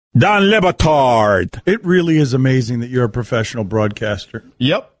Don Lebatard. It really is amazing that you're a professional broadcaster.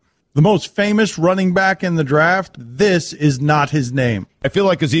 Yep. The most famous running back in the draft, this is not his name. I feel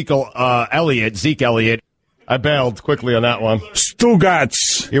like Zeke Elliott. I bailed quickly on that one.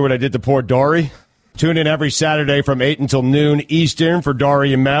 Stugats. Hear what I did to poor Dory? Tune in every Saturday from 8 until noon Eastern for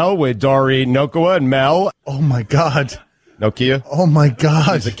Dory and Mel with Dory Nokoa and Mel. Oh, my God. Nokia? Oh, my God.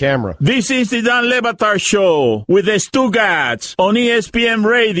 There's a camera. This is the Don Lebatard Show with the Stugats on ESPN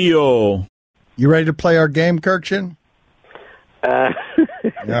Radio. You ready to play our game, Kirkjian?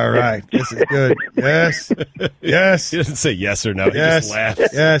 All right. This is good. Yes. Yes. He doesn't say yes or no. He just laughs.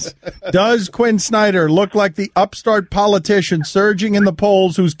 Yes. Does Quinn Snyder look like the upstart politician surging in the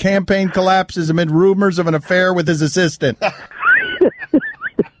polls whose campaign collapses amid rumors of an affair with his assistant?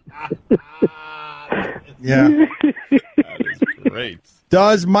 Yeah. That is great.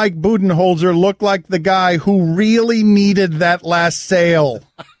 Does Mike Budenholzer look like the guy who really needed that last sale?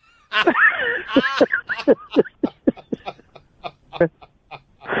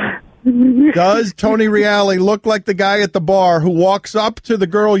 Does Tony Reale look like the guy at the bar who walks up to the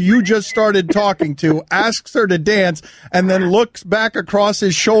girl you just started talking to, asks her to dance, and then looks back across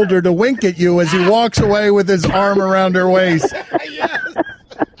his shoulder to wink at you as he walks away with his arm around her waist? Yes.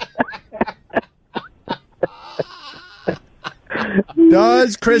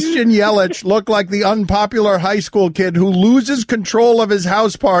 Does Christian Yelich look like the unpopular high school kid who loses control of his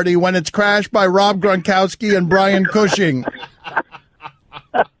house party when it's crashed by Rob Gronkowski and Brian Cushing?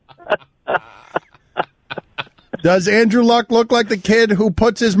 Does Andrew Luck look like the kid who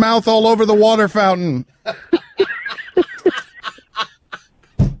puts his mouth all over the water fountain?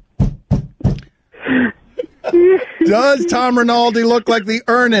 Does Tom Rinaldi look like the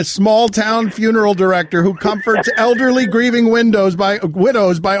earnest small-town funeral director who comforts elderly grieving widows by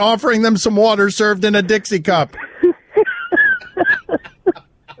offering them some water served in a Dixie cup?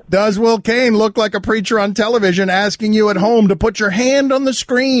 Does Will Cain look like a preacher on television asking you at home to put your hand on the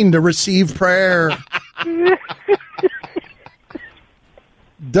screen to receive prayer?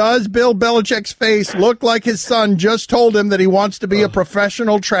 Does Bill Belichick's face look like his son just told him that he wants to be a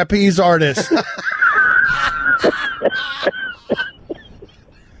professional trapeze artist?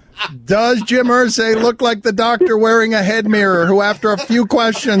 Does Jim Irsay look like the doctor wearing a head mirror who, after a few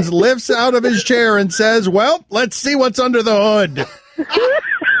questions, lifts out of his chair and says, well, let's see what's under the hood?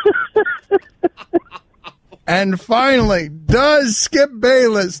 And finally, does Skip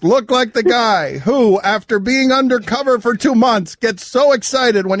Bayless look like the guy who, after being undercover for 2 months, gets so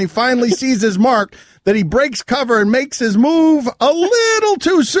excited when he finally sees his mark that he breaks cover and makes his move a little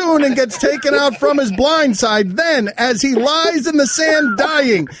too soon and gets taken out from his blind side? Then, as he lies in the sand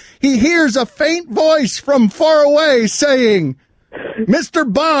dying, he hears a faint voice from far away saying,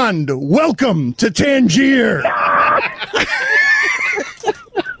 Mr. Bond, welcome to Tangier.